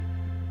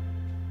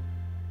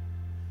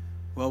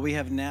Well, we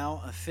have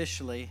now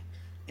officially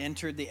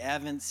entered the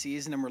Advent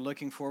season, and we're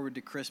looking forward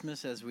to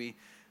Christmas as we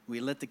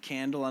lit the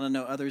candle. I don't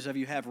know, others of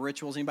you have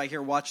rituals. Anybody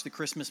here watch the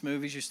Christmas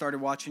movies? You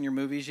started watching your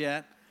movies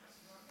yet?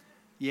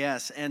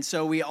 Yes, and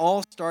so we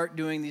all start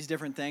doing these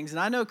different things. And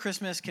I know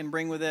Christmas can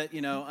bring with it,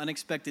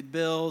 unexpected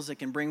bills. It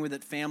can bring with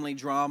it family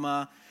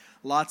drama,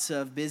 lots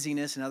of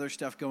busyness and other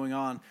stuff going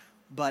on.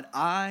 But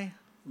I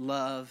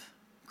love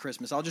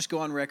Christmas. I'll just go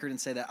on record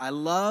and say that. I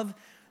love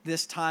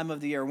this time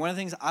of the year. One of the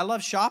things, I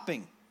love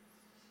shopping.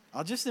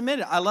 I'll just admit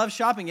it. I love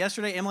shopping.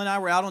 Yesterday, Emily and I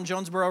were out on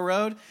Jonesboro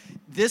Road.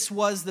 This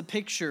was the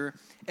picture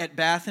at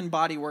Bath &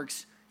 Body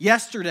Works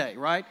yesterday,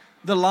 right?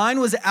 The line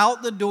was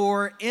out the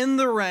door in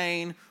the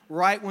rain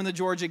right when the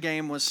Georgia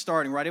game was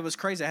starting, right? It was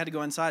crazy. I had to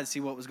go inside to see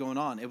what was going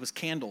on. It was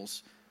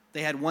candles.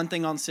 They had one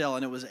thing on sale,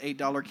 and it was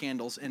 $8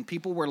 candles, and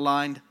people were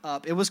lined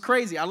up. It was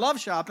crazy. I love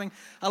shopping.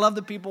 I love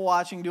the people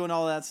watching, doing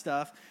all that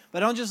stuff.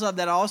 But I don't just love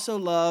that. I also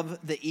love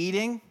the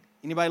eating.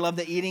 Anybody love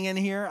the eating in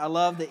here? I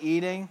love the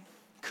eating.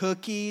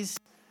 Cookies,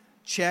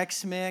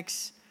 Chex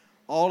Mix,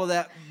 all of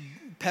that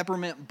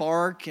peppermint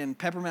bark and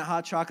peppermint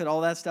hot chocolate,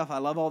 all that stuff. I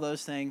love all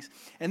those things.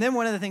 And then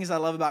one of the things I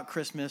love about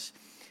Christmas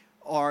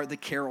are the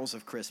carols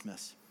of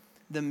Christmas,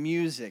 the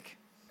music,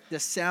 the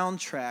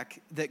soundtrack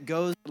that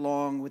goes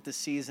along with the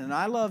season. And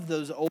I love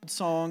those old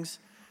songs,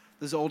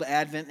 those old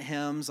Advent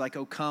hymns like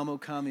O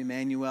Come,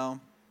 Emmanuel.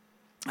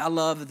 I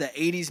love the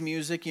 80s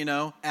music,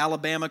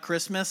 Alabama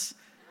Christmas.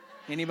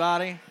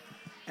 Anybody?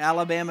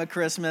 Alabama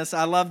Christmas.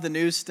 I love the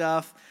new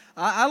stuff.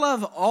 I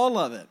love all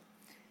of it.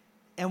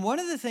 And one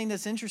of the things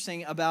that's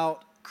interesting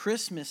about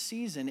Christmas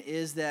season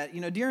is that,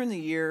 during the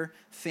year,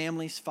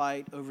 families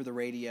fight over the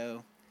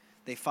radio.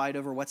 They fight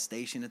over what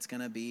station it's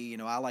going to be.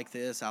 I like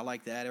this, I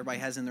like that. Everybody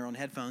has in their own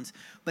headphones.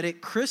 But at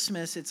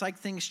Christmas, it's like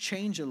things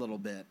change a little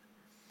bit.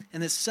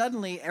 And then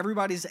suddenly,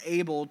 everybody's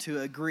able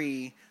to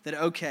agree that,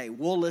 okay,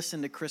 we'll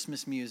listen to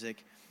Christmas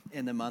music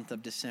in the month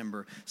of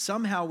December.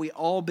 Somehow, we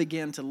all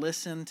begin to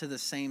listen to the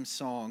same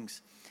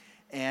songs.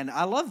 And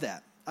I love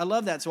that.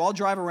 So I'll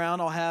drive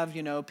around. I'll have,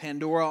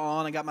 Pandora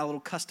on. I got my little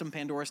custom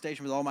Pandora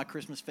station with all my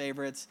Christmas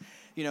favorites.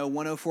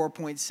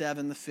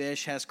 104.7 The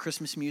Fish has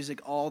Christmas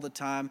music all the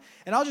time.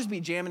 And I'll just be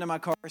jamming in my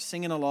car,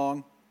 singing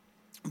along.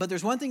 But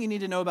there's one thing you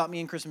need to know about me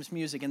and Christmas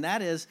music, and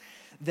that is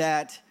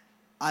that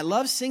I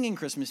love singing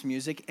Christmas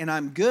music, and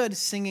I'm good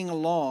singing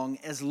along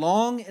as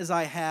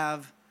I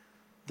have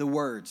the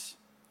words.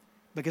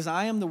 Because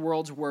I am the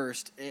world's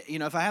worst.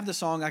 If I have the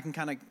song, I can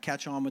kind of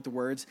catch on with the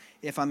words.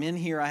 If I'm in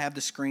here, I have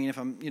the screen. If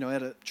I'm,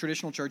 at a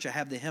traditional church, I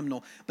have the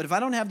hymnal. But if I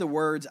don't have the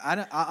words,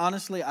 I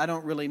honestly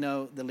don't really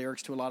know the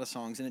lyrics to a lot of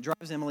songs. And it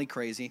drives Emily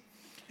crazy.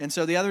 And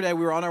so the other day,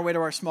 we were on our way to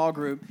our small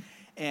group,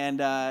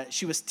 and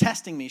she was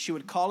testing me. She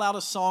would call out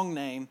a song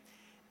name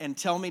and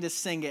tell me to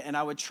sing it, and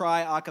I would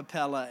try a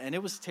cappella, and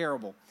it was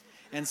terrible.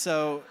 And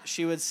so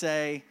she would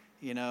say,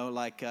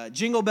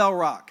 Jingle Bell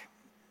Rock.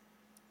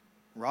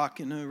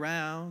 Rocking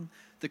around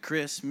the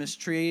Christmas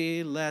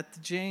tree, let the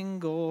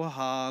jingle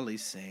holly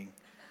sing.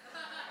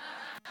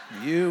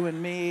 You and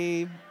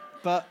me,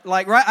 but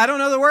right? I don't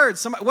know the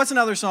words. What's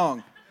another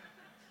song?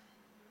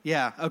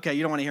 Yeah, okay,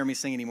 you don't want to hear me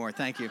sing anymore.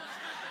 Thank you.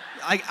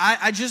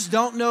 I just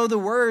don't know the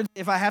words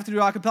if I have to do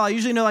a cappella. I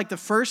usually know the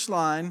first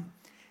line,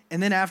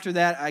 and then after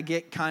that I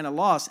get kind of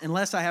lost,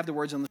 unless I have the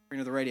words on the screen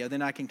of the radio.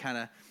 Then I can kind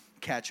of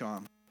catch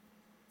on.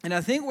 And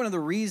I think one of the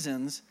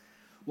reasons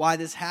why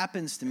this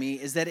happens to me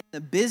is that in the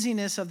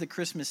busyness of the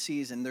Christmas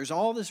season, there's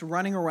all this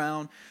running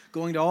around,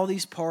 going to all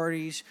these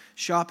parties,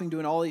 shopping,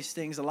 doing all these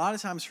things. A lot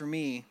of times for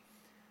me,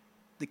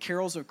 the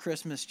carols of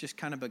Christmas just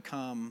kind of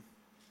become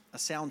a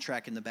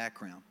soundtrack in the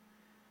background.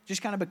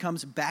 Just kind of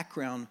becomes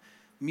background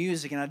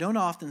music, and I don't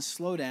often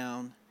slow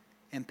down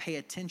and pay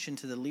attention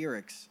to the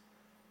lyrics,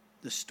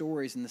 the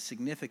stories, and the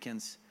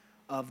significance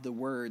of the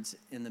words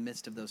in the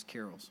midst of those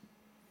carols.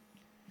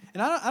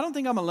 And I don't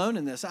think I'm alone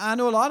in this. I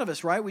know a lot of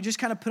us, right? We just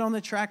kind of put on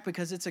the track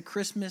because it's a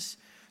Christmas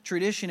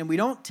tradition, and we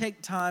don't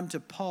take time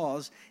to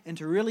pause and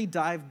to really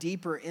dive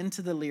deeper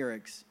into the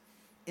lyrics,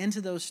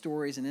 into those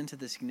stories, and into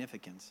the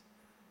significance.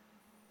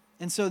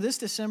 And so this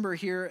December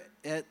here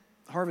at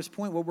Harvest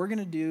Point, what we're going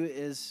to do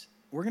is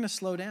we're going to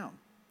slow down,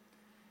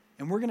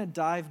 and we're going to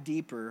dive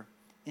deeper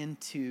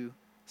into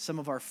some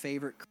of our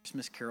favorite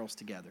Christmas carols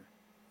together.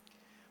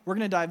 We're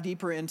going to dive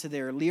deeper into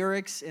their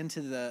lyrics,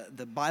 into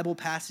the Bible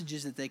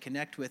passages that they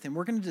connect with, and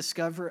we're going to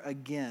discover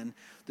again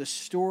the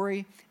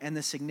story and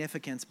the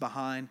significance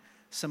behind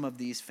some of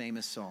these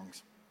famous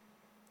songs.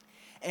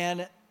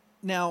 And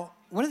now,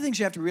 one of the things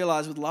you have to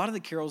realize with a lot of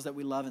the carols that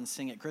we love and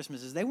sing at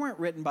Christmas is they weren't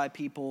written by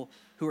people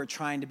who are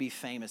trying to be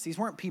famous. These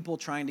weren't people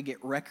trying to get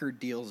record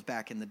deals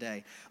back in the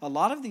day. A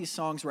lot of these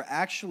songs were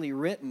actually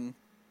written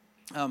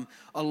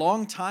a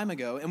long time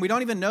ago, and we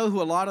don't even know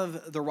who a lot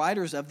of the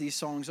writers of these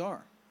songs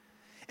are.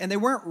 And they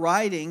weren't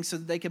writing so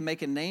that they could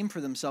make a name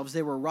for themselves.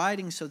 They were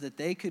writing so that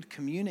they could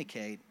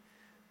communicate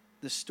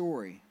the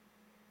story,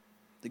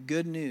 the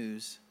good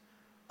news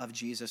of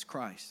Jesus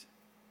Christ.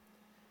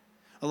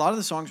 A lot of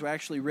the songs were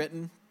actually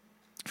written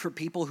for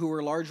people who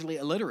were largely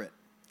illiterate.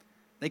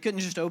 They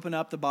couldn't just open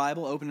up the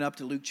Bible, open it up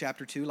to Luke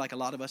chapter 2 like a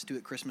lot of us do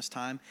at Christmas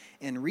time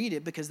and read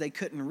it because they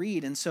couldn't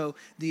read. And so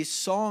these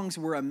songs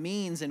were a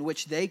means in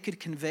which they could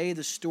convey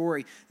the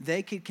story.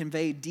 They could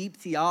convey deep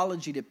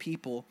theology to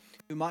people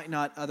who might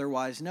not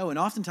otherwise know. And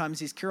oftentimes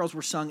these carols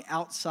were sung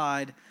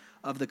outside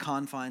of the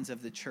confines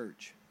of the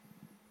church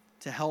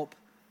to help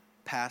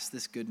pass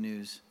this good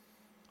news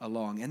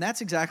along. And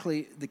that's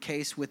exactly the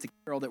case with the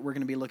carol that we're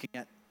going to be looking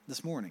at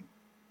this morning.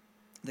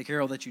 The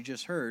carol that you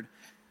just heard,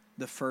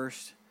 the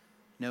first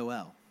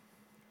Noel.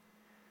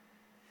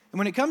 And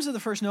when it comes to the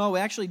first Noel, we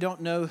actually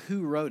don't know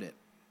who wrote it.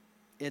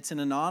 It's an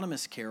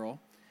anonymous carol,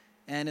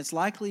 and it's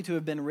likely to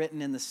have been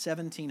written in the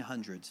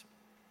 1700s.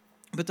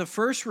 But the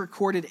first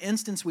recorded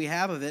instance we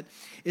have of it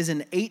is in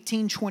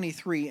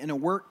 1823 in a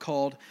work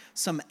called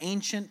Some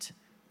Ancient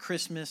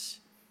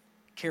Christmas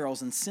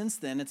Carols. And since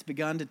then, it's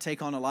begun to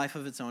take on a life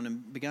of its own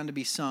and begun to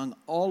be sung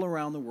all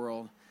around the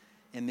world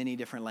in many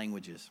different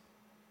languages.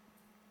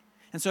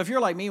 And so if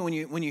you're like me, when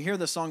you hear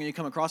this song and you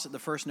come across it, the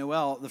first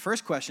Noel, the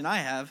first question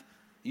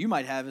you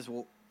might have is,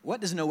 well,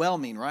 what does Noel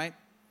mean, right?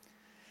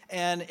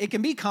 And it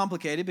can be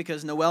complicated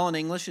because Noel in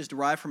English is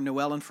derived from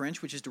Noel in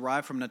French, which is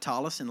derived from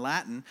Natalis in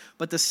Latin.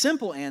 But the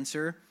simple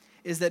answer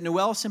is that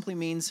Noel simply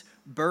means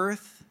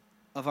birth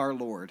of our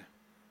Lord,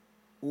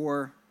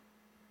 or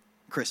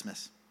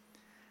Christmas.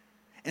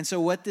 And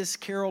so what this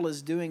carol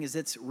is doing is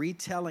it's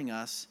retelling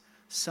us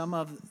some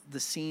of the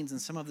scenes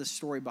and some of the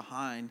story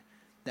behind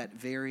that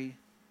very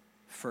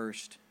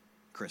first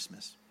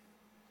Christmas.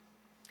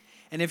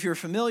 And if you're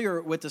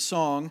familiar with the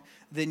song,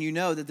 then you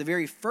know that the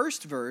very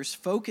first verse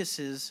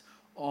focuses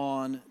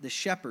on the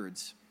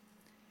shepherds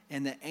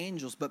and the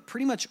angels, but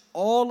pretty much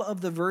all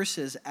of the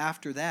verses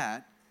after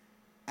that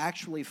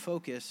actually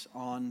focus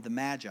on the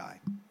Magi,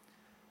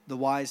 the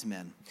wise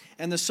men.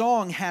 And the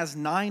song has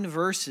 9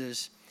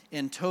 verses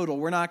in total.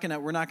 We're not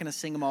gonna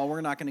sing them all.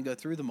 We're not gonna go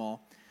through them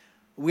all.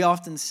 We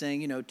often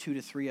sing, 2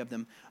 to 3 of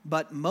them.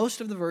 But most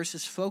of the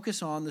verses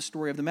focus on the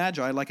story of the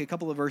Magi, like a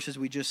couple of verses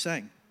we just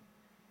sang.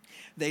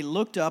 They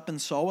looked up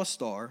and saw a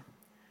star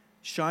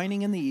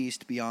shining in the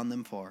east beyond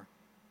them far.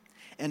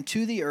 And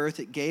to the earth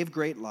it gave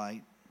great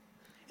light,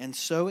 and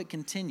so it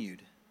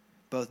continued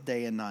both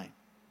day and night.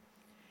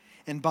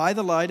 And by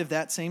the light of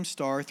that same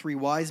star 3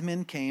 wise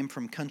men came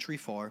from country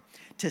far.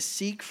 To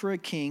seek for a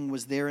king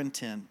was their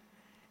intent,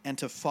 and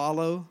to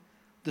follow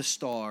the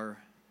star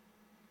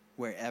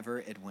wherever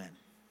it went.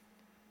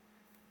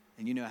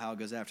 And you know how it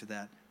goes after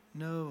that.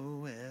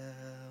 Noel,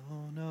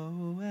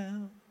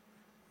 Noel,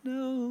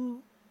 Noel.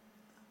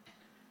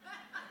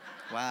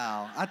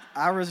 Wow.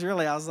 I was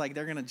like,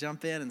 they're going to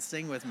jump in and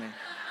sing with me.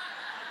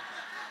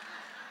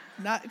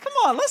 Come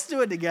on, let's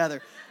do it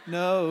together.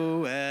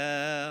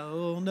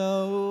 Noel,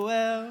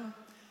 Noel,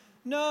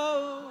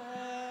 Noel,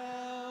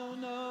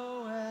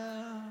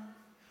 Noel.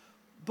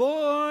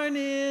 Born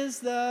is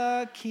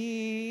the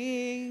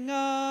King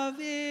of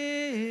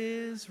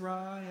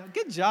Israel.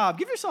 Good job.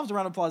 Give yourselves a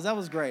round of applause. That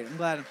was great. I'm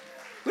glad.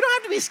 We don't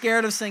have to be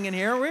scared of singing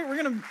here. We're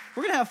gonna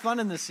have fun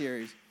in this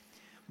series.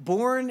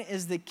 Born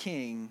is the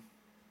King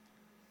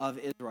of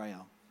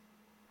Israel.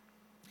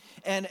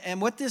 And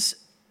what this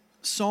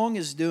song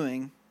is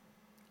doing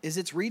is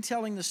it's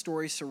retelling the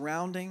story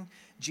surrounding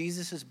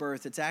Jesus'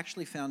 birth. It's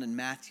actually found in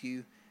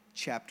Matthew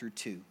chapter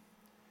 2,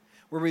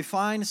 where we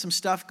find some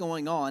stuff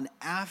going on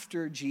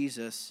after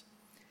Jesus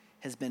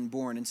has been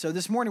born. And so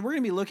this morning, we're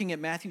going to be looking at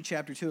Matthew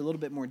chapter 2 a little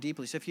bit more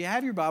deeply. So if you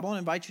have your Bible, I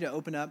invite you to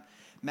open up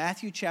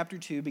Matthew chapter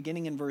 2,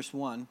 beginning in verse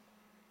 1.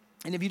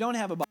 And if you don't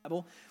have a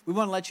Bible, we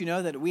want to let you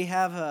know that we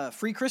have a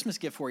free Christmas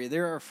gift for you.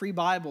 There are free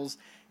Bibles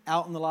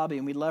out in the lobby,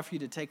 and we'd love for you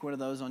to take one of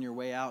those on your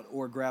way out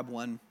or grab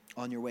one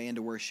on your way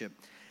into worship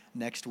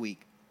next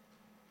week.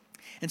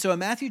 And so in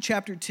Matthew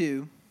chapter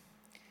 2,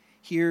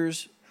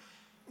 here's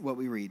what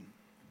we read.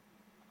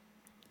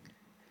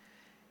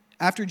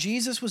 After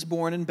Jesus was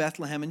born in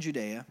Bethlehem in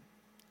Judea,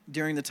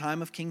 during the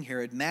time of King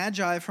Herod,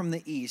 Magi from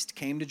the east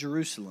came to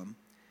Jerusalem,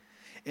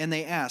 and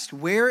they asked,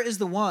 "Where is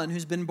the one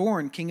who's been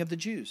born King of the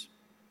Jews?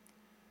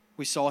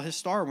 We saw his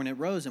star when it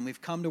rose, and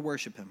we've come to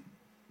worship him."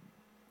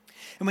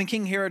 And when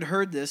King Herod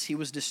heard this, he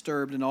was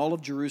disturbed, and all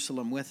of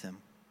Jerusalem with him.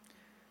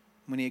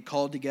 When he had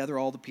called together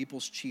all the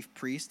people's chief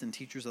priests and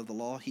teachers of the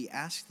law, he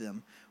asked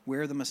them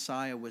where the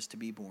Messiah was to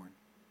be born.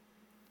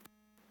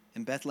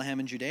 "In Bethlehem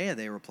in Judea,"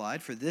 they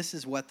replied, "for this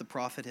is what the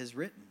prophet has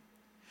written.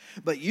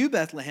 But you,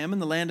 Bethlehem, in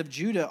the land of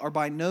Judah, are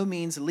by no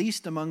means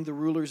least among the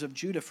rulers of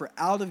Judah, for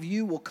out of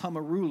you will come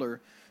a ruler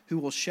who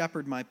will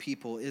shepherd my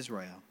people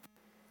Israel."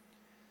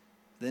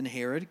 Then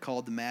Herod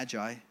called the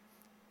Magi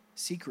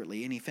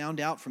secretly, and he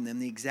found out from them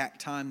the exact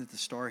time that the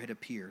star had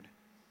appeared.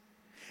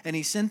 And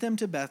he sent them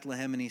to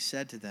Bethlehem, and he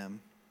said to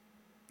them,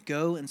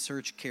 "Go and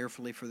search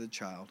carefully for the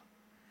child,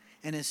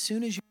 and as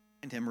soon as you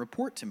find him,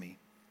 report to me,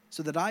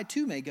 so that I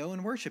too may go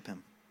and worship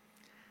him."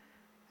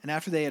 And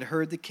after they had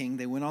heard the king,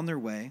 they went on their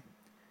way,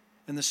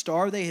 and the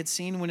star they had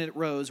seen when it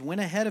rose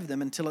went ahead of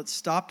them until it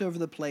stopped over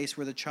the place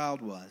where the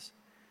child was.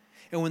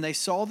 And when they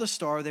saw the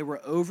star, they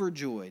were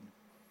overjoyed.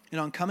 And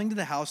on coming to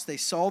the house, they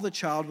saw the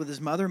child with his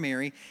mother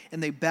Mary,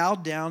 and they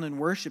bowed down and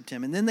worshipped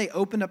him. And then they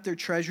opened up their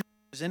treasures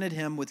and presented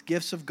him with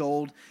gifts of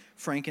gold,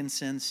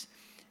 frankincense,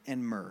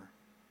 and myrrh.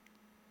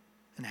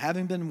 And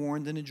having been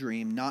warned in a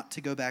dream not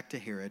to go back to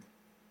Herod,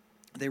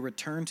 they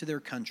returned to their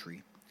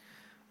country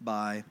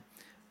by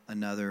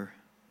another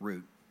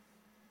route.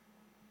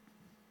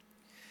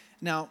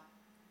 Now,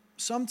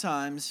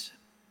 sometimes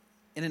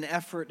in an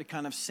effort to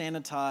kind of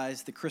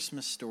sanitize the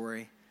Christmas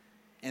story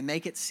and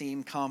make it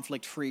seem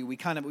conflict-free, we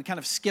kind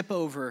of skip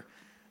over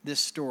this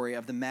story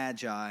of the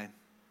Magi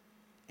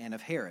and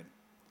of Herod.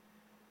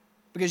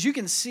 Because you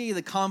can see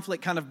the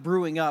conflict kind of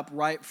brewing up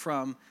right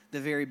from the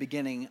very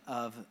beginning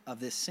of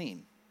this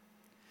scene.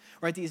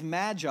 Right, these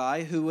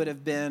Magi, who would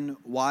have been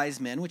wise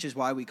men, which is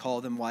why we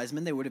call them wise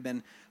men, they would have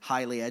been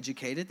highly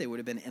educated, they would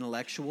have been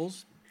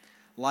intellectuals,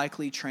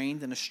 likely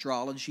trained in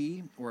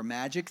astrology or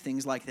magic,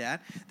 things like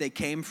that. They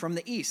came from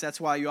the east. That's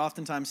why you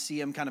oftentimes see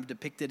them kind of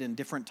depicted in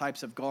different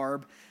types of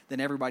garb than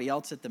everybody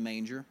else at the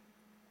manger.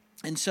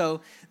 And so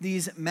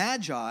these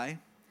Magi,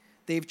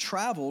 they've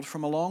traveled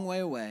from a long way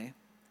away,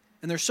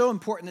 and they're so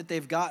important that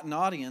they've got an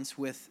audience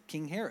with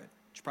King Herod,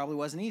 which probably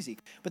wasn't easy.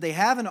 But they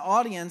have an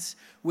audience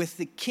with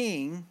the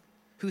king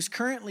who's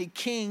currently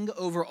king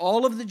over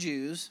all of the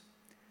Jews,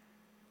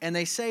 and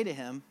they say to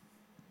him,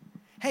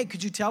 hey,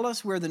 could you tell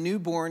us where the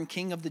newborn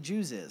king of the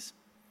Jews is?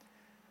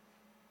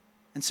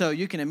 And so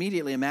you can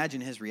immediately imagine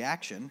his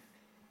reaction.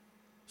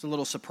 It's a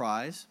little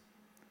surprise,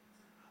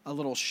 a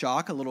little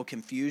shock, a little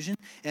confusion.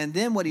 And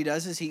then what he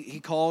does is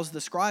he calls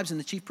the scribes and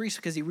the chief priests,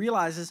 because he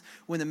realizes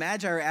when the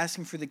Magi are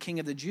asking for the king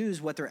of the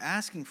Jews, what they're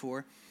asking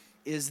for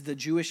is the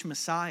Jewish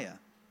Messiah.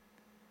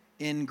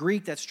 In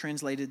Greek, that's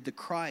translated the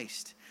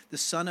Christ, the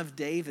Son of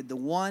David, the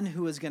one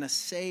who is going to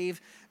save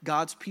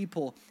God's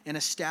people and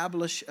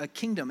establish a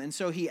kingdom. And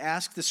so he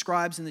asked the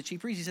scribes and the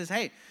chief priests, he says,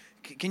 hey,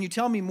 can you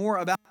tell me more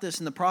about this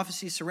and the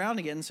prophecies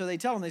surrounding it? And so they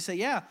tell him, they say,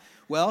 yeah,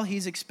 well,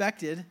 he's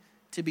expected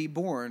to be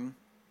born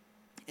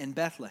in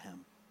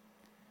Bethlehem,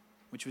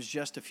 which was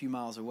just a few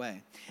miles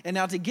away. And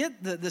now to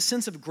get the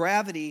sense of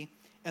gravity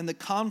and the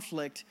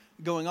conflict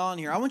going on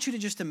here, I want you to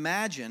just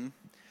imagine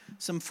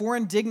some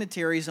foreign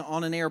dignitaries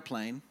on an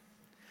airplane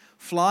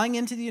flying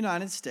into the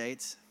United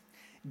States,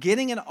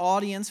 getting an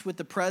audience with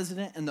the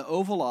president in the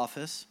Oval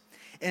Office,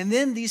 and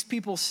then these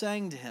people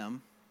saying to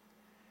him,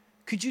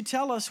 could you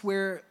tell us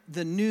where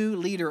the new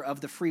leader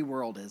of the free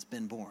world has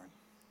been born?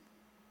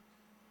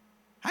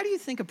 How do you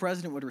think a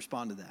president would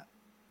respond to that?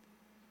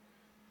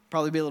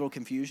 Probably be a little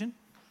confusion.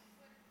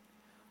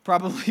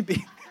 Probably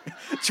be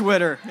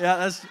Twitter. Yeah,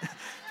 that's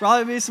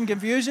probably be some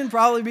confusion,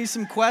 probably be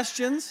some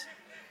questions.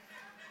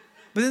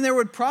 But then there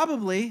would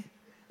probably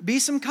be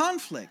some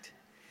conflict,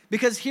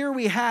 because here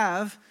we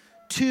have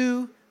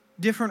two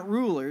different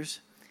rulers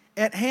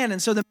at hand. And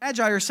so the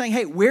Magi are saying,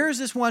 hey, where is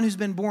this one who's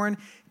been born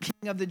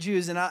king of the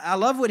Jews? And I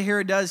love what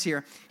Herod does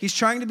here. He's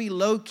trying to be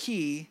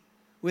low-key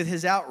with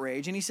his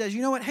outrage. And he says,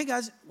 you know what? Hey,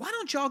 guys, why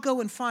don't y'all go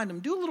and find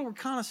him? Do a little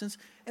reconnaissance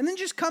and then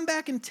just come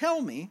back and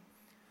tell me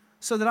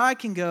so that I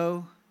can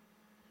go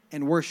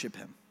and worship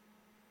him.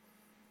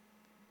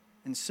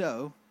 And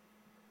so,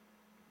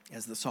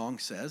 as the song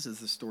says, as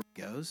the story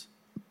goes,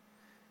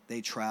 they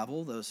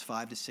travel those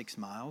 5 to 6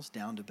 miles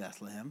down to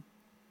Bethlehem,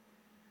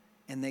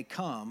 and they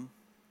come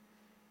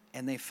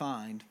and they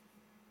find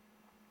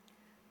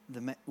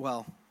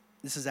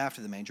this is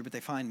after the manger, but they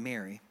find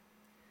Mary.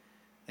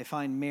 They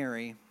find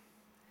Mary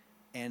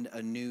and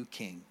a new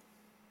king.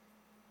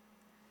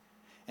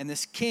 And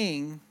this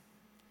king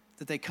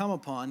that they come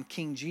upon,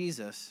 King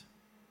Jesus,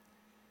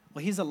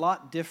 well, he's a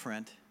lot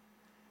different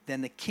than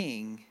the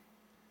king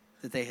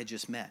that they had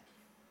just met.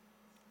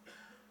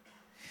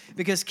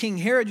 Because King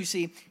Herod, you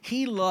see,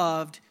 he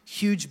loved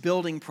huge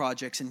building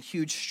projects and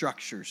huge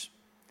structures.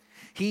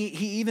 He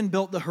even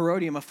built the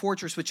Herodium, a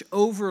fortress which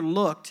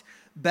overlooked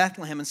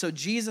Bethlehem. And so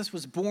Jesus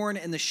was born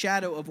in the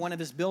shadow of one of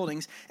his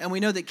buildings. And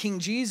we know that King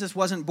Jesus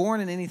wasn't born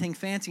in anything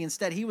fancy.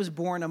 Instead, he was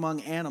born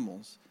among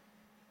animals.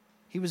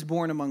 He was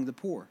born among the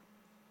poor.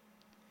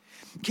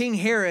 King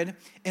Herod,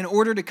 in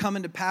order to come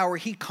into power,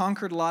 he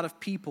conquered a lot of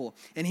people,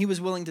 and he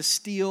was willing to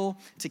steal,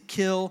 to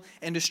kill,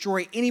 and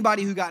destroy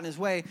anybody who got in his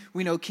way.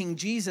 We know King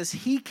Jesus,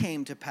 he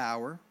came to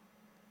power.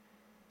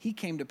 He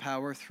came to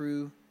power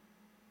through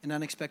an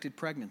unexpected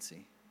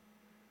pregnancy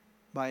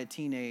by a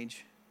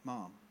teenage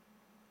mom.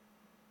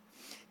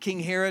 King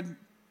Herod,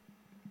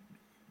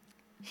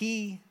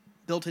 he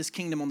built his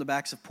kingdom on the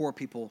backs of poor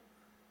people,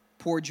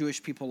 poor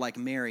Jewish people like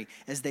Mary,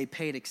 as they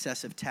paid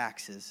excessive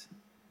taxes.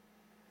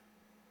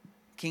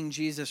 King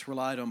Jesus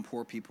relied on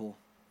poor people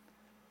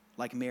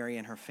like Mary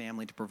and her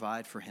family to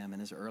provide for him in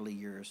his early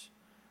years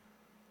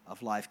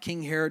of life.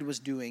 King Herod was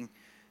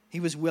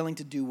willing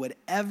to do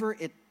whatever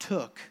it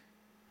took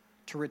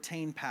to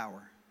retain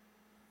power.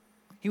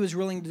 He was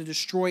willing to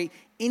destroy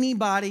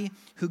anybody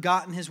who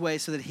got in his way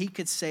so that he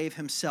could save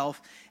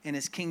himself and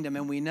his kingdom.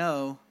 And we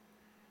know,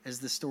 as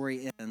the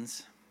story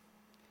ends,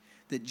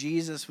 that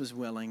Jesus was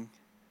willing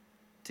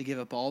to give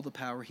up all the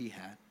power he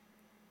had.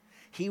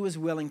 He was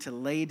willing to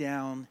lay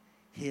down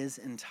his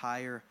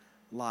entire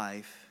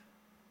life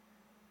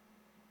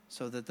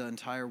so that the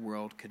entire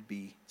world could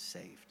be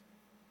saved.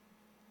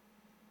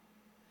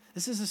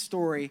 This is a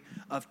story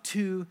of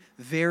two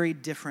very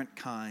different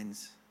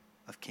kinds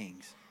of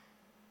kings.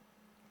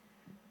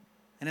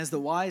 And as the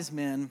wise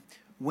men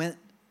went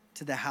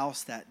to the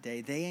house that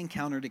day, they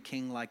encountered a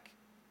king like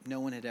no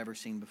one had ever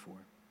seen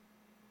before.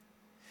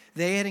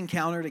 They had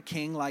encountered a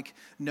king like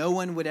no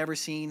one would ever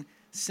seen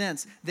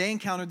since. They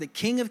encountered the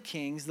King of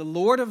Kings, the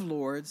Lord of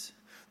Lords,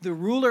 the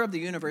ruler of the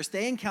universe.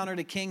 They encountered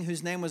a king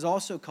whose name was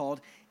also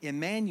called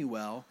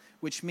Emmanuel,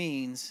 which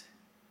means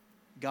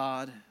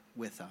God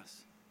with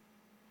us.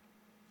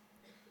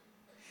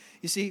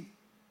 You see,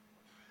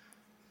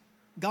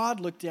 God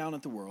looked down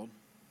at the world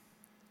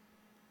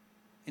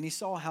and he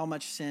saw how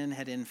much sin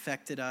had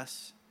infected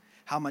us,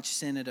 how much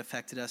sin had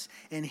affected us,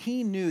 and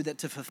he knew that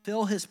to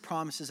fulfill his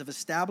promises of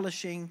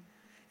establishing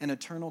an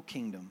eternal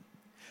kingdom,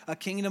 a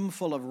kingdom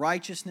full of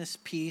righteousness,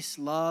 peace,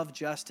 love,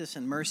 justice,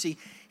 and mercy,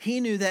 he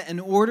knew that in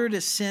order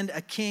to send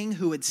a king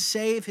who would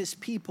save his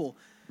people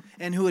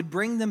and who would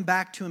bring them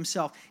back to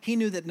himself, he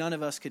knew that none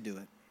of us could do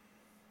it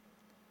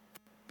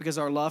because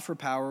our love for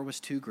power was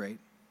too great.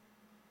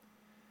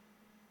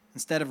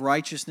 Instead of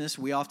righteousness,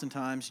 we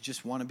oftentimes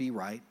just want to be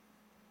right.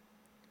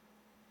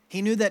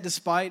 He knew that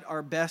despite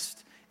our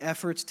best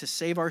efforts to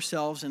save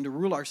ourselves and to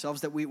rule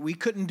ourselves, that we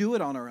couldn't do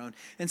it on our own.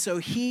 And so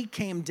he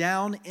came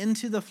down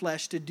into the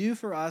flesh to do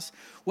for us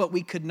what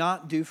we could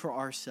not do for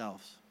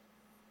ourselves.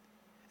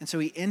 And so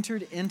he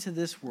entered into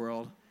this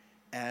world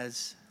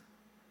as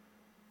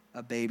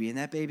a baby. And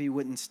that baby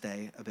wouldn't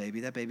stay a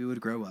baby. That baby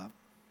would grow up.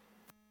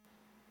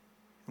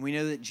 And we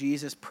know that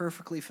Jesus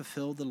perfectly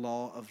fulfilled the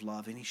law of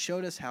love, and he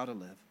showed us how to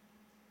live.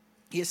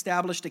 He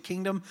established a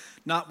kingdom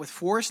not with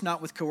force,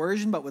 not with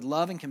coercion, but with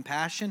love and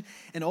compassion.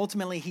 And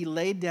ultimately, he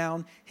laid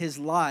down his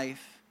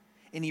life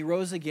and he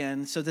rose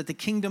again so that the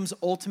kingdom's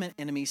ultimate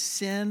enemy,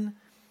 sin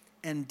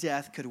and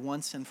death, could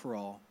once and for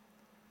all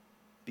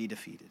be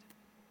defeated.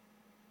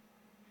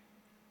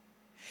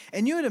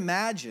 And you would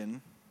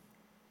imagine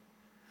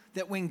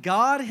that when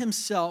God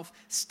himself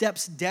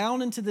steps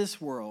down into this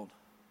world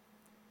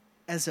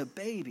as a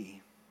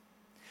baby,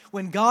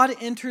 when God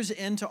enters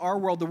into our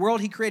world, the world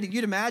he created,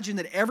 you'd imagine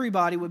that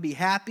everybody would be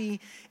happy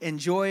and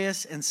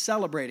joyous and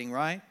celebrating,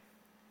 right?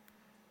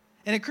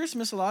 And at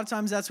Christmas, a lot of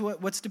times that's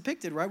what's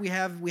depicted, right? We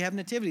have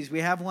nativities. We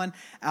have one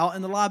out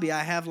in the lobby.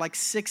 I have like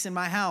 6 in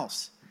my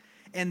house.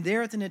 And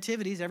there at the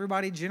nativities,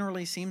 everybody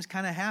generally seems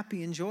kind of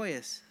happy and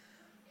joyous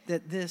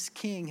that this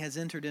king has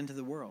entered into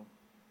the world.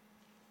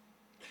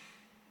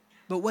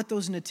 But what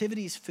those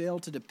nativities fail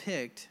to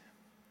depict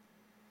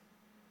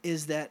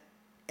is that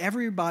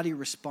everybody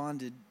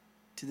responded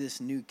to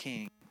this new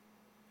king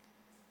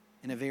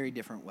in a very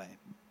different way.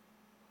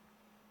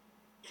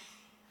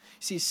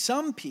 See,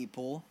 some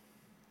people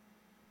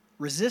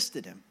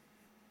resisted him.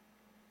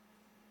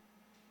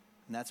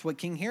 And that's what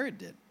King Herod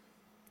did.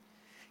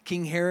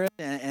 King Herod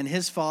and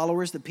his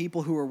followers, the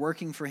people who were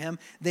working for him,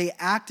 they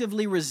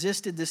actively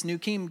resisted this new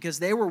king because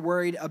they were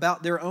worried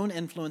about their own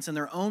influence and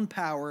their own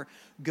power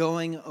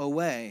going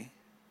away.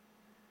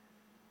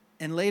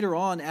 And later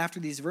on,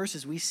 after these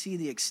verses, we see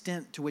the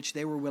extent to which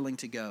they were willing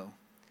to go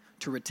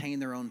to retain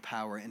their own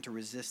power and to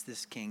resist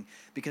this king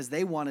because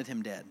they wanted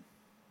him dead.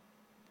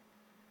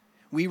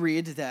 We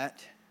read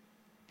that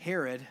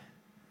Herod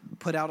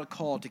put out a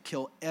call to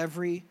kill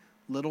every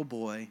little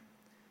boy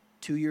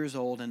 2 years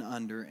old and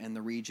under in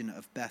the region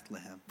of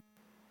Bethlehem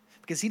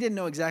because he didn't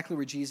know exactly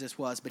where Jesus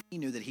was, but he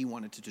knew that he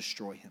wanted to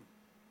destroy him.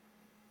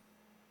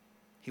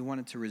 He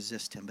wanted to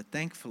resist him. But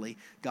thankfully,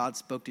 God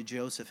spoke to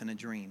Joseph in a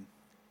dream.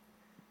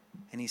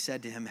 And he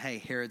said to him, hey,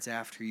 Herod's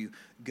after you.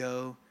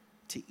 Go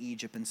to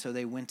Egypt. And so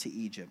they went to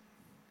Egypt.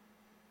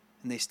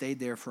 And they stayed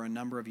there for a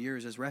number of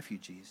years as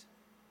refugees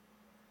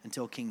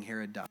until King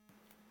Herod died.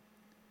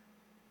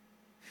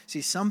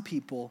 See, some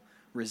people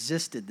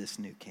resisted this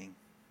new king.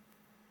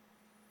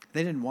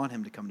 They didn't want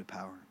him to come to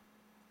power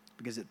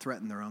because it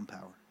threatened their own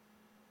power.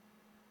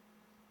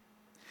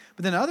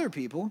 But then other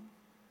people,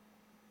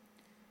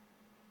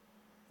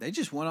 they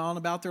just went on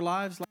about their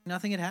lives like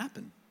nothing had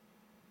happened.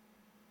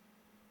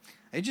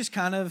 They just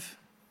kind of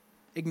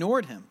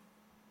ignored him.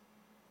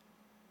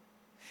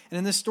 And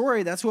in this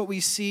story, that's what we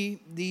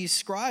see these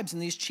scribes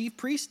and these chief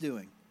priests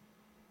doing.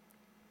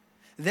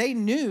 They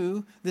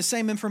knew the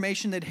same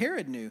information that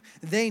Herod knew.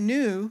 They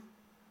knew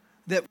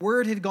that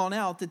word had gone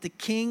out that the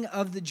King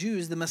of the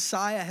Jews, the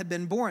Messiah, had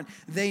been born.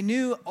 They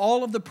knew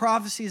all of the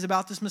prophecies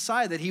about this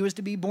Messiah, that he was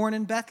to be born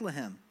in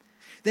Bethlehem.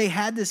 They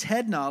had this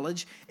head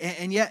knowledge,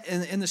 and yet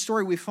in the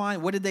story we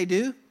find, what did they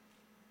do?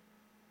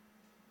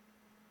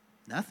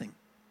 Nothing.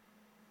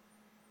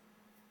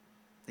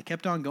 They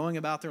kept on going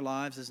about their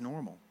lives as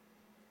normal.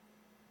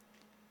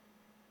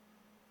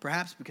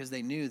 Perhaps because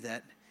they knew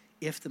that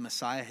if the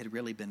Messiah had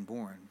really been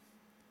born,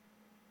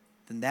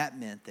 then that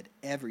meant that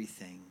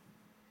everything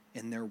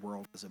in their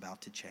world was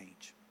about to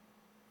change.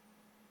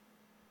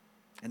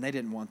 And they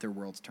didn't want their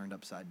worlds turned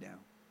upside down.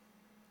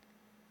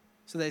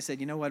 So they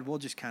said, you know what, we'll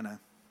just kind of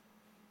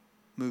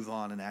move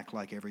on and act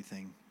like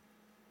everything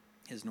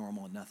is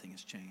normal and nothing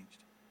has changed.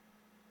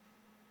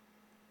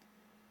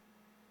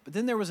 But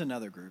then there was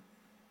another group.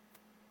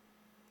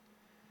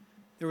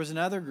 There was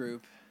another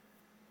group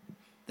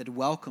that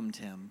welcomed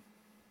him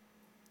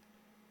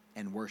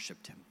and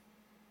worshiped him.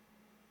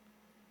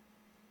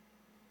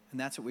 And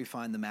that's what we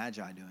find the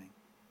Magi doing.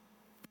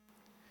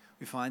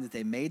 We find that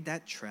they made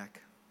that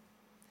trek.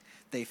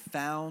 They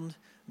found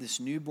this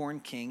newborn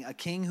king, a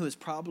king who is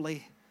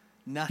probably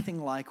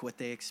nothing like what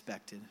they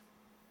expected.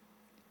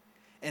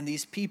 And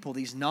these people,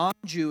 these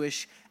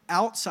non-Jewish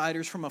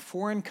outsiders from a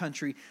foreign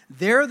country,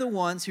 they're the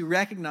ones who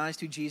recognized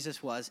who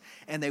Jesus was.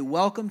 And they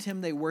welcomed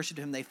him, they worshiped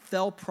him, they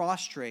fell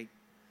prostrate.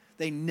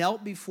 They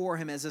knelt before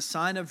him as a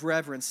sign of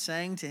reverence,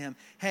 saying to him,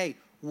 hey,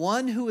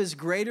 one who is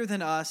greater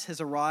than us has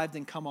arrived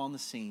and come on the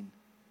scene.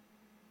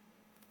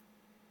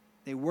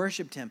 They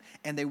worshiped him,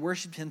 and they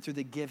worshiped him through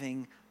the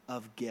giving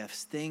of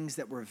gifts, things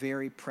that were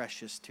very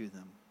precious to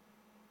them.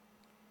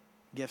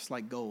 Gifts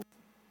like gold,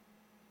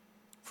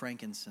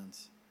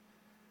 frankincense,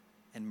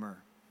 and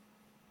myrrh.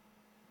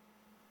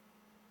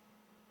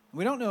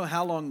 We don't know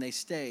how long they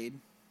stayed,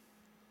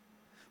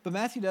 but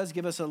Matthew does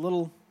give us a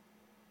little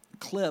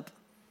clip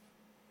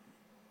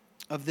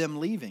of them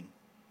leaving.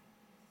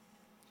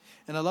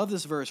 And I love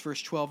this verse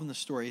 12 in the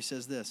story. He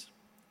says this,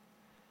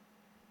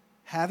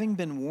 having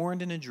been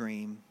warned in a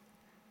dream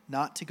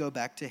not to go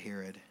back to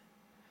Herod,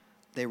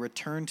 they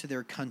returned to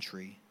their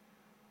country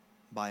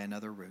by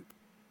another route.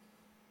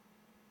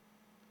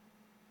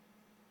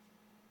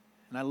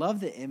 And I love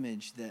the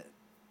image that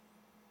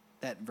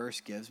verse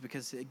gives,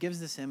 because it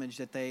gives this image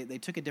that they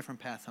took a different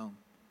path home.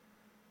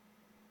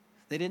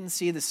 They didn't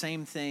see the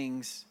same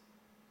things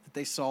that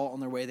they saw on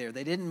their way there.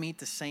 They didn't meet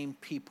the same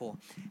people.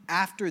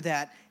 After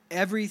that,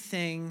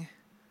 everything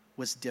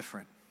was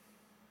different.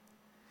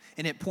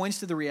 And it points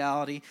to the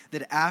reality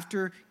that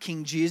after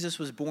King Jesus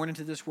was born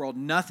into this world,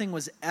 nothing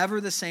was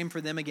ever the same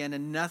for them again,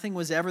 and nothing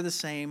was ever the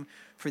same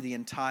for the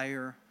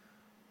entire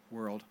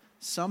world.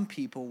 Some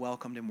people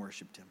welcomed and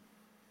worshiped him.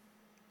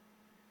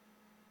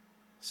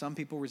 Some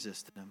people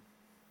resisted him.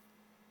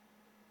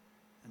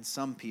 And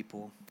some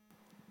people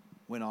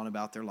went on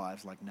about their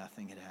lives like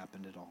nothing had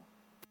happened at all.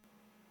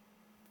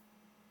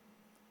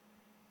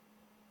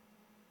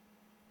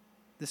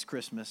 This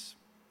Christmas,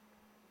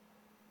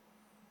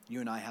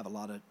 you and I have a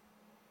lot of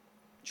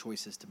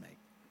choices to make.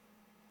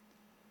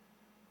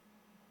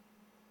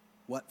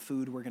 What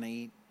food we're going to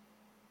eat,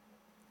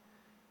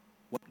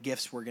 what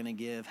gifts we're going to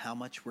give, how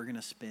much we're going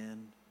to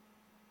spend,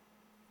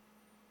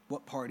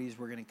 what parties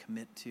we're going to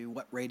commit to,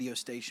 what radio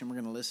station we're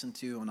going to listen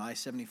to on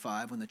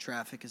I-75 when the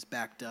traffic is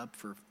backed up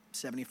for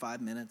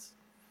 75 minutes.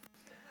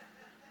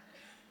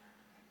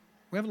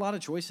 We have a lot of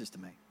choices to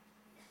make.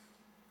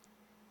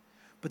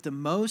 But the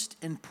most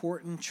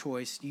important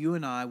choice you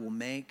and I will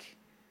make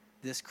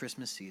this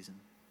Christmas season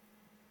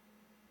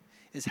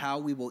is how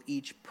we will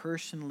each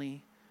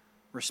personally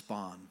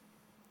respond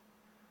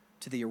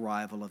to the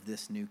arrival of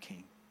this new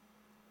king,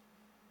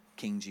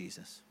 King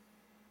Jesus.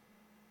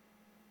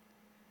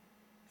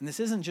 And this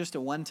isn't just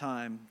a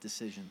one-time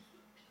decision.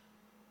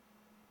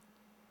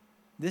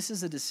 This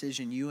is a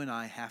decision you and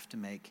I have to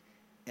make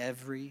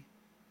every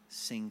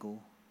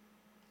single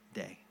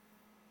day.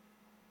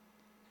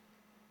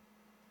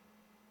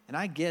 And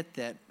I get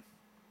that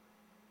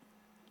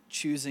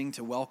choosing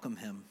to welcome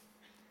him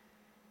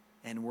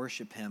and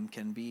worship him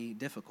can be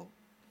difficult.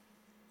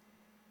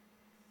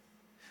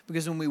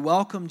 Because when we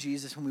welcome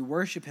Jesus, when we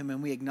worship him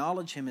and we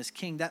acknowledge him as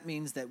king, that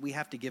means that we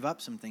have to give up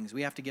some things.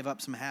 We have to give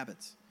up some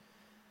habits.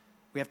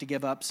 We have to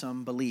give up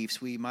some beliefs.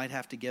 We might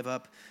have to give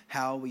up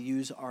how we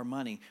use our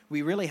money.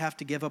 We really have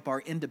to give up our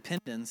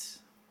independence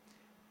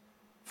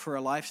for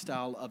a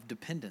lifestyle of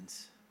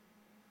dependence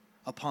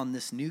upon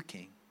this new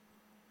king.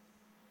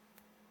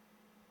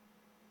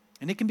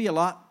 And it can be a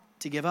lot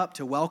to give up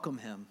to welcome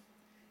him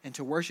and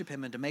to worship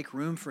him and to make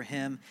room for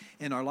him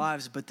in our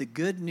lives. But the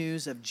good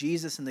news of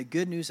Jesus and the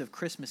good news of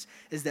Christmas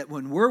is that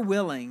when we're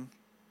willing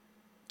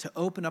to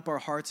open up our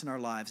hearts and our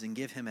lives and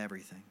give him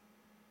everything,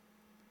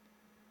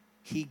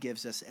 he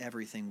gives us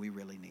everything we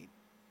really need.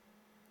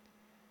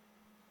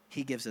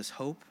 He gives us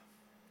hope.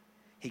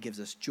 He gives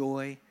us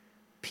joy,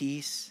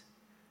 peace,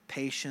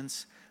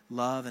 patience,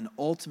 love, and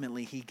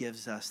ultimately he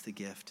gives us the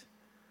gift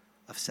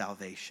of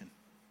salvation.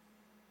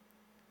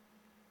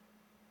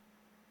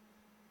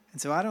 And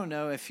so I don't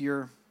know if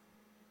you're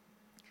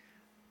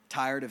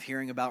tired of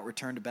hearing about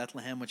Return to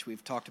Bethlehem, which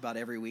we've talked about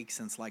every week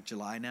since like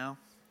July now.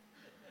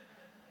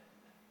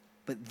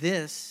 But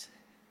this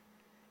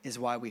is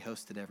why we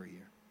host it every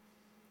year.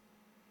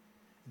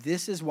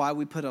 This is why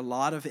we put a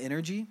lot of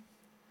energy,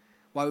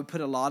 why we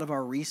put a lot of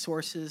our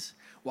resources,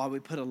 why we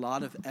put a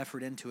lot of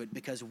effort into it,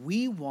 because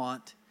we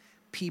want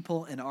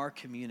people in our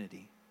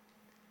community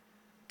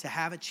to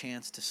have a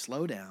chance to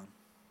slow down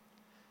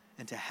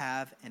and to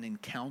have an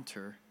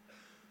encounter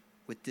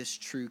with this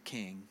true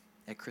king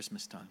at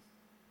Christmas time.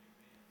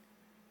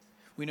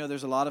 We know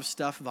there's a lot of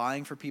stuff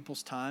vying for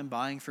people's time,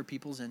 vying for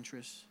people's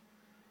interests.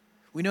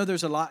 We know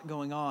there's a lot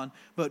going on,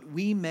 but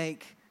we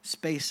make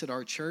space at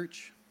our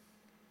church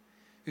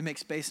We make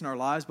space in our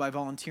lives by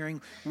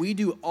volunteering. We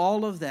do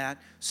all of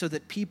that so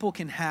that people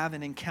can have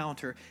an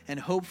encounter and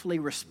hopefully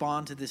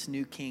respond to this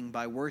new king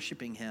by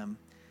worshiping him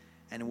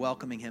and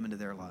welcoming him into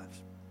their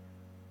lives.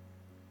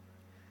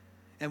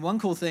 And one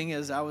cool thing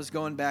is I was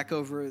going back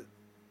over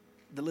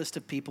the list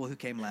of people who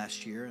came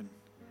last year. And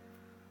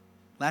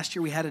last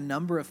year we had a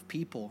number of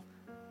people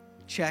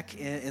check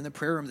in the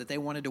prayer room that they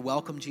wanted to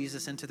welcome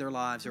Jesus into their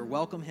lives or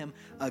welcome him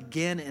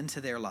again into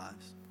their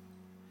lives.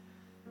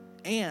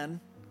 And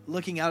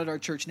looking out at our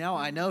church now,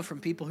 I know from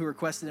people who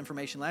requested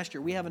information last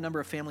year, we have a number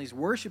of families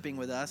worshiping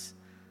with us,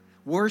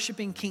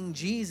 worshiping King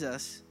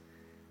Jesus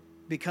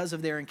because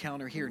of their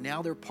encounter here.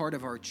 Now they're part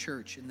of our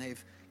church and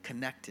they've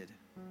connected.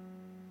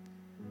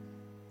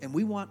 And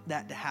we want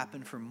that to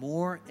happen for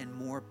more and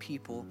more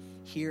people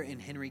here in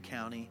Henry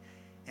County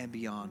and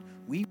beyond.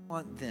 We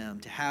want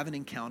them to have an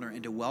encounter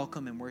and to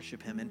welcome and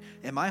worship him.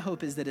 And my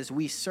hope is that as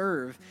we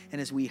serve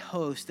and as we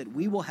host, that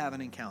we will have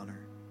an encounter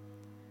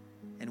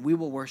and we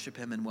will worship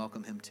him and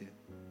welcome him too.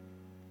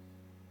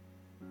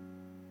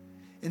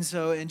 And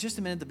so in just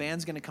a minute, the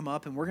band's going to come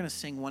up and we're going to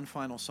sing one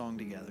final song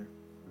together.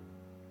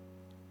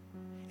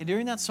 And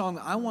during that song,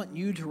 I want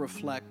you to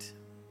reflect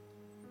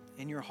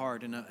in your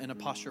heart in a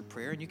posture of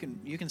prayer. And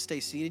you can stay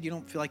seated. You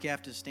don't feel like you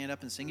have to stand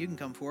up and sing. You can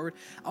come forward.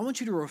 I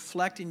want you to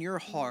reflect in your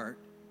heart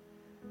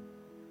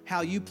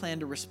how you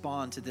plan to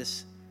respond to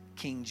this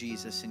King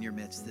Jesus in your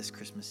midst this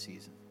Christmas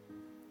season.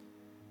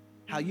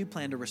 How you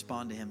plan to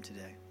respond to him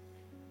today.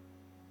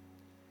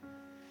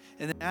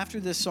 And then after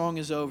this song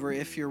is over,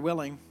 if you're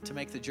willing to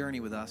make the journey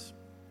with us,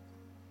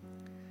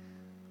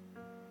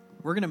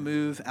 we're going to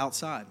move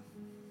outside.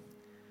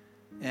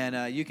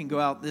 And you can go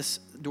out this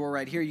door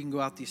right here. You can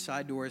go out these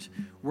side doors.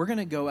 We're going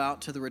to go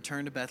out to the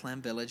Return to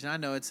Bethlehem Village. And I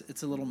know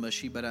it's a little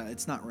mushy, but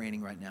it's not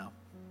raining right now.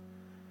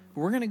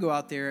 We're going to go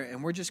out there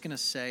and we're just going to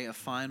say a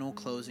final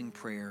closing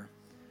prayer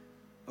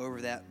over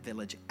that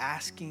village,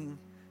 asking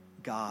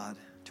God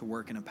to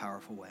work in a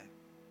powerful way.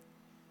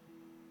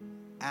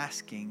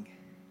 Asking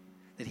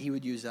that he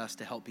would use us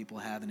to help people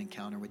have an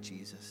encounter with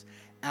Jesus.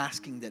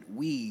 Asking that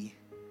we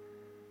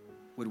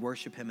would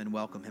worship him and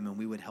welcome him, and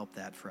we would help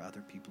that for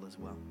other people as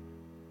well.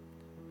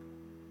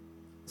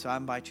 So I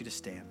invite you to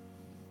stand,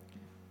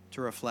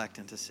 to reflect,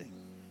 and to sing.